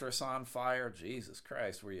mattress on fire. Jesus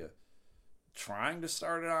Christ, were you trying to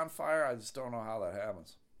start it on fire? I just don't know how that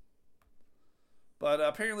happens. But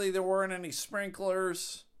apparently there weren't any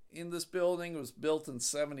sprinklers in this building. It was built in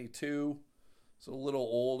 1972. So a little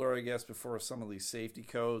older, I guess, before some of these safety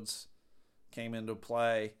codes came into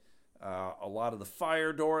play. A lot of the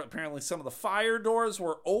fire door, apparently some of the fire doors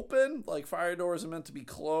were open. Like fire doors are meant to be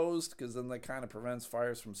closed because then that kind of prevents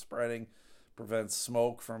fires from spreading, prevents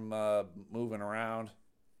smoke from moving around.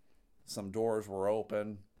 Some doors were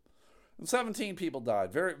open. And 17 people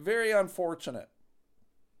died. Very, very unfortunate.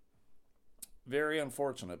 Very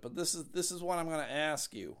unfortunate. But this is what I'm going to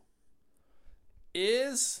ask you.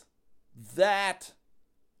 Is that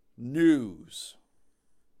news?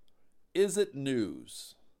 Is it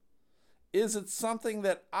news? Is it something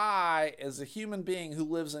that I, as a human being who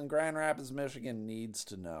lives in Grand Rapids, Michigan, needs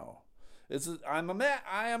to know?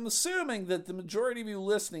 I am assuming that the majority of you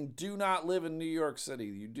listening do not live in New York City.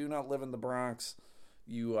 You do not live in the Bronx.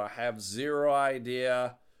 You have zero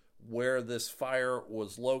idea where this fire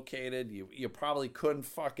was located. You probably couldn't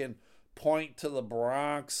fucking point to the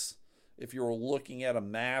Bronx if you were looking at a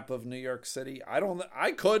map of New York City. I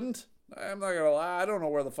couldn't. I'm not gonna lie. I don't know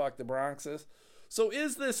where the fuck the Bronx is. So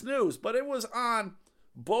is this news? But it was on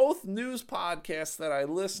both news podcasts that I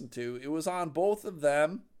listened to. It was on both of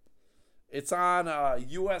them. It's on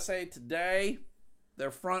USA Today,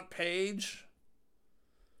 their front page,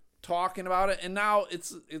 talking about it. And now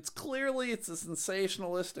it's clearly a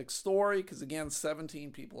sensationalistic story because, again,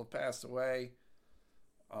 17 people have passed away.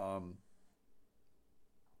 And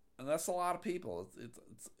that's a lot of people.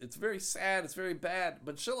 It's very sad. It's very bad.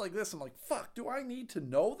 But shit like this, I'm like, fuck, do I need to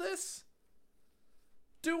know this?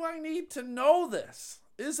 Do I need to know this?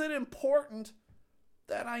 Is it important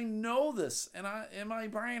that I know this? And in my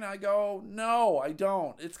brain, I go, no, I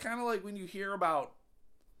don't. It's kind of like when you hear about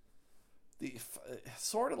the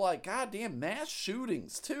sort of like goddamn mass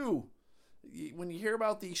shootings too. When you hear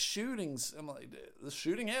about these shootings, I'm like, the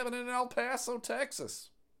shooting happened in El Paso,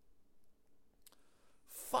 Texas.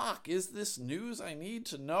 Fuck, is this news I need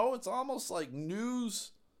to know? It's almost like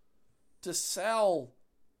news to sell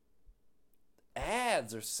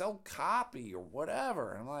ads or sell copy or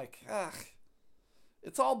whatever. I'm like, ugh,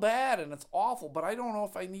 it's all bad and it's awful, but I don't know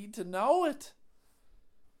if I need to know it.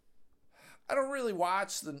 I don't really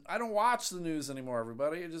watch I don't watch the news anymore,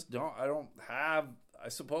 everybody. I don't have, I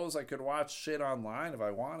suppose I could watch shit online if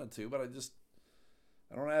I wanted to, but I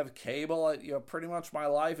don't have cable. Pretty much my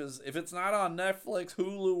life is, if it's not on Netflix,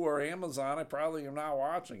 Hulu, or Amazon, I probably am not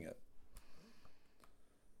watching it.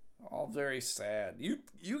 All very sad.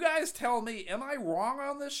 You guys tell me, am I wrong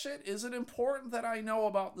on this shit? Is it important that I know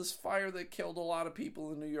about this fire that killed a lot of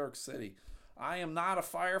people in New York City? I am not a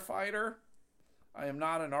firefighter. I am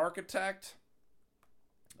not an architect.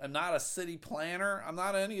 I'm not a city planner. I'm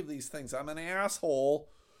not any of these things. I'm an asshole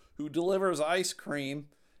who delivers ice cream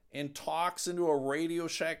and talks into a Radio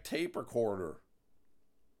Shack tape recorder.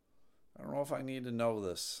 I don't know if I need to know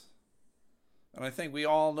this. And I think we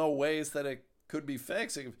all know ways that it could be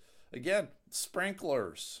fixed. Again,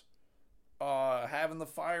 sprinklers, having the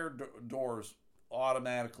fire doors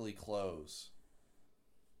automatically close.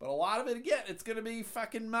 But a lot of it, again, it's going to be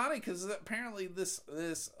fucking money, because apparently this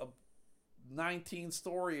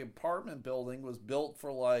 19-story apartment building was built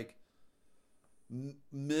for like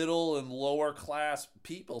middle and lower class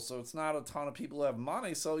people. So it's not a ton of people who have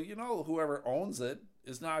money. So, whoever owns it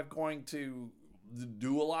is not going to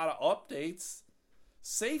do a lot of updates.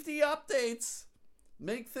 Safety updates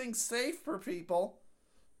make things safe for people,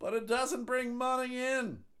 but it doesn't bring money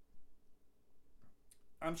in.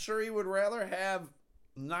 I'm sure he would rather have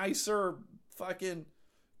nicer fucking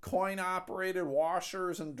coin-operated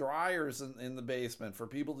washers and dryers in the basement for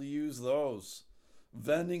people to use those.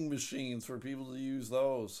 Vending machines for people to use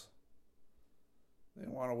those. They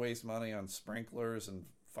don't want to waste money on sprinklers and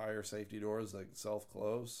fire safety doors that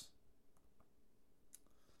self-close.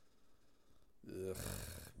 Ugh,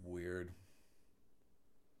 weird.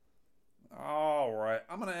 All right,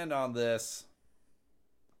 I'm going to end on this.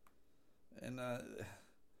 And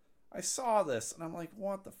I saw this, and I'm like,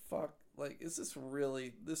 what the fuck? Like, is this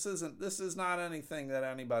really... This is not anything that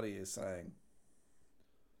anybody is saying.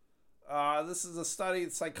 This is a study.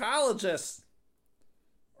 Psychologists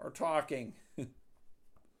are talking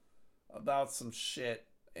about some shit.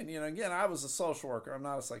 And, again, I was a social worker. I'm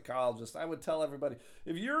not a psychologist. I would tell everybody,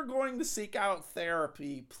 if you're going to seek out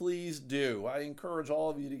therapy, please do. I encourage all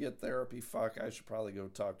of you to get therapy. Fuck, I should probably go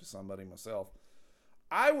talk to somebody myself.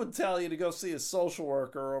 I would tell you to go see a social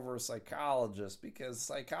worker over a psychologist, because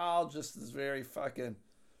psychologist is very fucking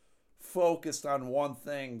focused on one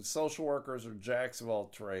thing. Social workers are jacks of all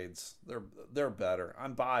trades. They're better.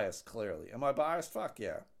 I'm biased, clearly. Am I biased? Fuck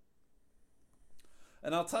yeah.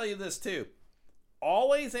 And I'll tell you this too.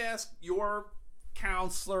 Always ask your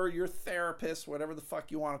counselor, your therapist, whatever the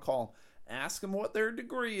fuck you want to call them. Ask them what their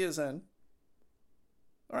degree is in.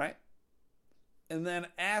 All right? And then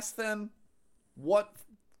ask them what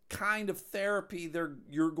kind of therapy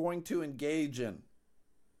you're going to engage in.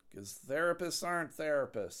 Because therapists aren't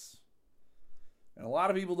therapists. And a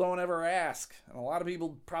lot of people don't ever ask. And a lot of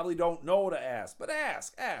people probably don't know to ask. But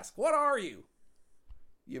ask. What are you?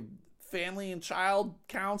 You family and child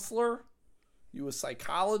counselor? You a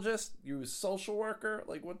psychologist? You a social worker?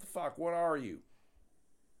 Like, what the fuck? What are you?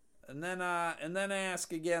 And then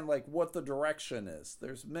ask again, like, what the direction is.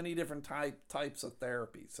 There's many different types of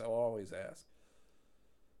therapy, so always ask.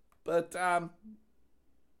 But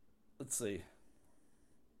let's see.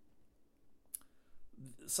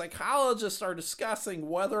 Psychologists are discussing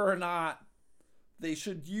whether or not they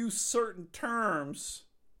should use certain terms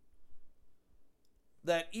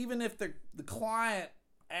that, even if the client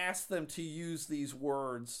asks them to use these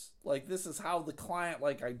words, like, this is how the client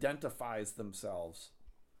identifies themselves,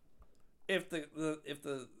 if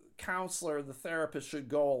the counselor, the therapist, should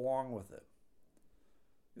go along with it.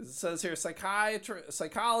 It says here,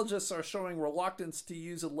 psychologists are showing reluctance to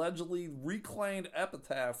use allegedly reclaimed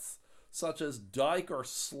epithets such as dyke or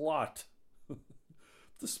slut,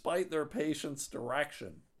 despite their patients'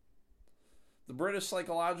 direction. The British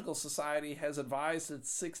Psychological Society has advised its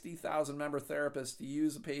 60,000 member therapists to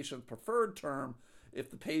use a patient's preferred term if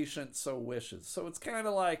the patient so wishes. So it's kind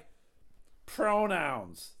of like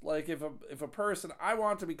pronouns. Like if a person, I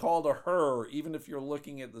want to be called a her, even if you're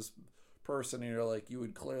looking at this person and you're like, you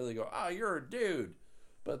would clearly go, oh, you're a dude.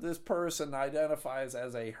 But this person identifies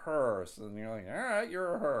as a her. So then you're like, all right,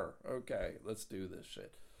 you're a her. Okay, let's do this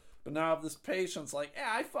shit. But now if this patient's like,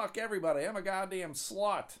 yeah, I fuck everybody. I'm a goddamn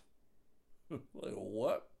slut. Like,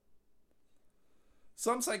 what?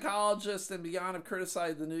 Some psychologists and beyond have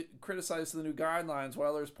criticized the new guidelines,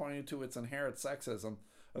 while others pointing to its inherent sexism.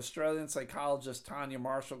 Australian psychologist Tanya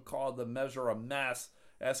Marshall called the measure a mess,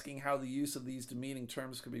 asking how the use of these demeaning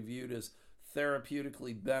terms could be viewed as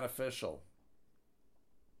therapeutically beneficial.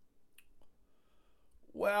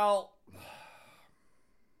 Well,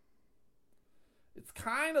 it's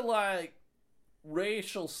kind of like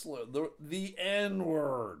racial slur, the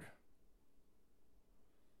N-word.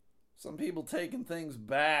 Some people taking things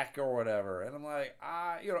back or whatever. And I'm like,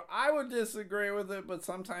 I would disagree with it, but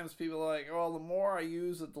sometimes people are like, oh, the more I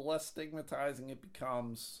use it, the less stigmatizing it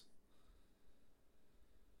becomes.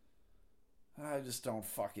 I just don't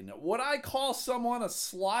fucking know. Would I call someone a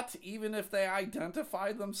slut even if they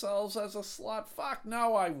identified themselves as a slut? Fuck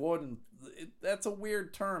no, I wouldn't. That's a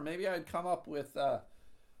weird term. Maybe I'd come up with,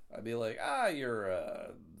 I'd be like, you're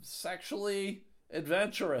sexually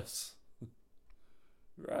adventurous.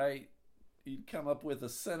 Right? You'd come up with a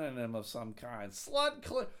synonym of some kind.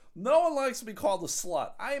 Slut. No one likes to be called a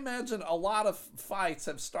slut. I imagine a lot of fights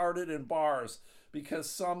have started in bars because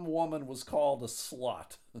some woman was called a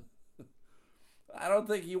slut. I don't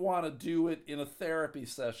think you want to do it in a therapy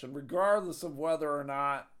session, regardless of whether or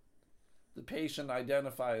not the patient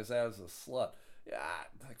identifies as a slut. Yeah,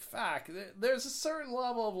 like, fuck. There's a certain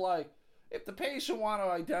level of, like, if the patient want to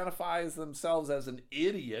identify themselves as an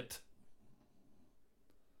idiot,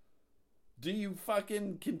 do you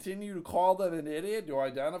fucking continue to call them an idiot? Do you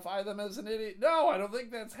identify them as an idiot? No, I don't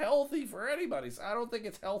think that's healthy for anybody. So I don't think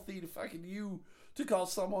it's healthy to fucking to call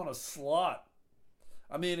someone a slut.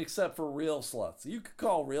 I mean, except for real sluts. You could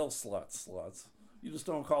call real sluts sluts. You just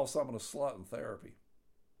don't call someone a slut in therapy.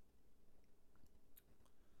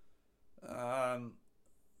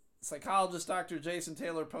 Psychologist Dr. Jason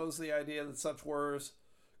Taylor posed the idea that such words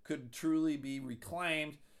could truly be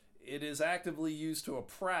reclaimed. It is actively used to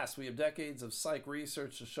oppress. We have decades of psych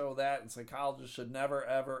research to show that, and psychologists should never,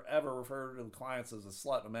 ever, ever refer to the clients as a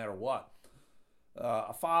slut no matter what.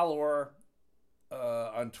 A follower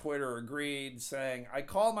on Twitter agreed, saying, I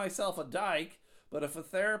call myself a dyke, but if a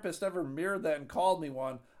therapist ever mirrored that and called me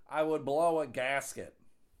one, I would blow a gasket.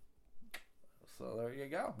 So there you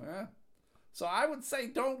go. Yeah. So I would say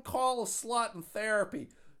don't call a slut in therapy.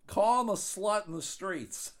 Call them a slut in the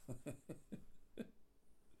streets.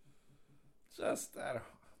 Just, I don't.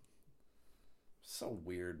 So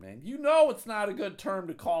weird, man. You know it's not a good term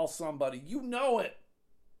to call somebody. You know it.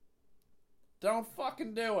 Don't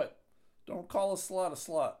fucking do it. Don't call a slut a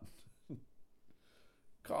slut.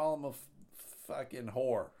 Call him a fucking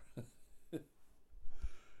whore.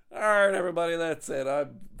 All right, everybody, that's it.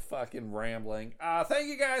 I'm fucking rambling. Thank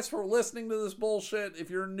you guys for listening to this bullshit.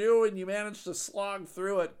 If you're new and you managed to slog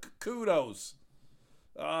through it, kudos.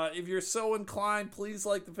 If you're so inclined, please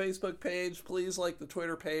like the Facebook page. Please like the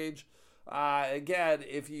Twitter page. Again,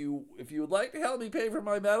 if you would like to help me pay for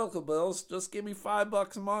my medical bills, just give me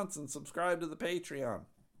 $5 a month and subscribe to the Patreon.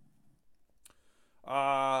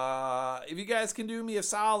 If you guys can do me a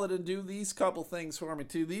solid and do these couple things for me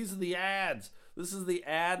too. These are the ads. This is the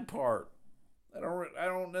ad part. I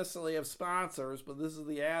don't necessarily have sponsors, but this is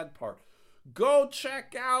the ad part. Go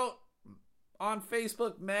check out on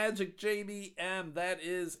Facebook Magic JBM. That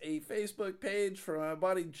is a Facebook page from my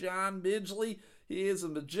buddy John Midgley. He is a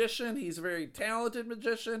magician. He's a very talented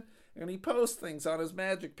magician, and he posts things on his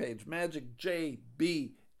magic page, Magic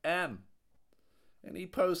JBM. And he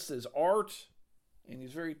posts his art, and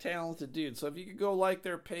he's a very talented dude. So if you could go like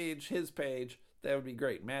their page, his page, that would be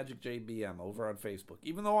great. Magic JBM over on Facebook.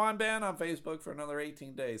 Even though I'm banned on Facebook for another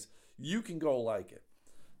 18 days, you can go like it.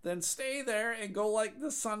 Then stay there and go like the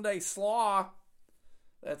Sunday Slaw.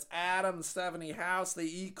 That's Adam and Stephanie House. They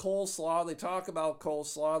eat coleslaw. They talk about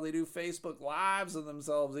coleslaw. They do Facebook Lives of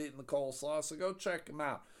themselves eating the coleslaw. So go check them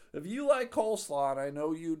out. If you like coleslaw, and I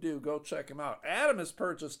know you do, go check them out. Adam has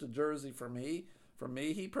purchased a jersey from me.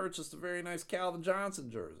 He purchased a very nice Calvin Johnson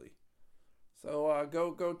jersey. So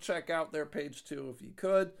go check out their page too if you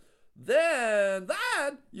could. Then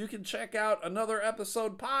you can check out another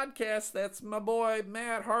episode podcast. That's my boy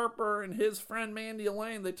Matt Harper and his friend Mandy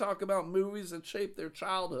Elaine. They talk about movies that shaped their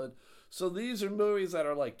childhood. So these are movies that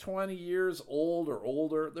are like 20 years old or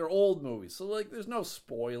older. They're old movies. So like there's no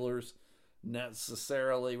spoilers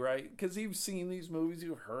necessarily, right? Because you've seen these movies.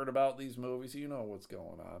 You've heard about these movies. You know what's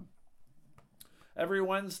going on. Every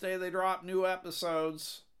Wednesday they drop new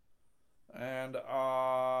episodes. And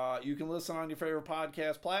you can listen on your favorite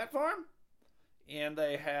podcast platform. And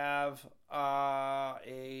they have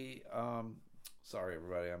sorry,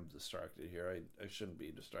 everybody, I'm distracted here. I shouldn't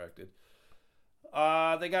be distracted.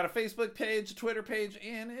 They got a Facebook page, a Twitter page,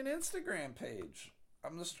 and an Instagram page.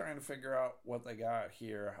 I'm just trying to figure out what they got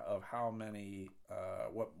here of how many,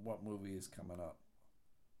 what movie is coming up.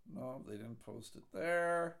 No, they didn't post it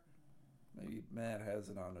there. Maybe Matt has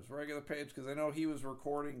it on his regular page because I know he was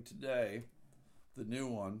recording today, the new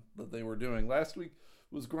one that they were doing. Last week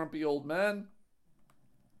was Grumpy Old Men.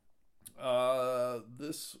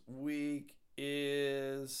 This week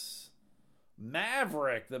is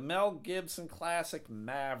Maverick, the Mel Gibson classic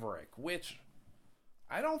Maverick, which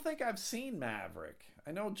I don't think I've seen Maverick.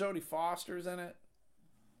 I know Jodie Foster's in it.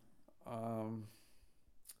 I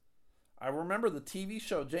remember the TV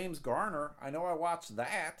show James Garner. I know I watched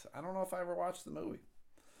that. I don't know if I ever watched the movie.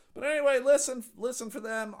 But anyway, listen for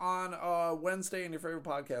them on Wednesday in your favorite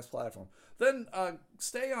podcast platform. Then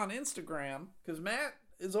stay on Instagram, because Matt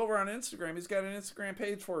is over on Instagram. He's got an Instagram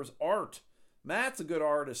page for his art. Matt's a good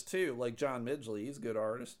artist too, like John Midgley. He's a good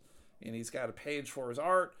artist, and he's got a page for his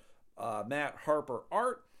art, Matt Harper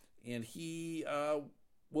Art, and he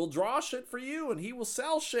will draw shit for you, and he will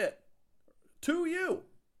sell shit to you.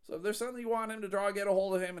 So if there's something you want him to draw, get a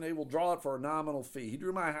hold of him, and he will draw it for a nominal fee. He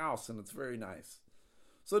drew my house, and it's very nice.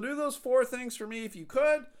 So do those 4 things for me if you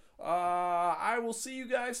could. I will see you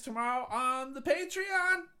guys tomorrow on the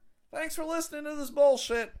Patreon. Thanks for listening to this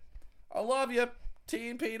bullshit. I love you.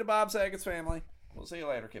 T&P to Bob Saget's family. We'll see you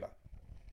later. Okay, bye.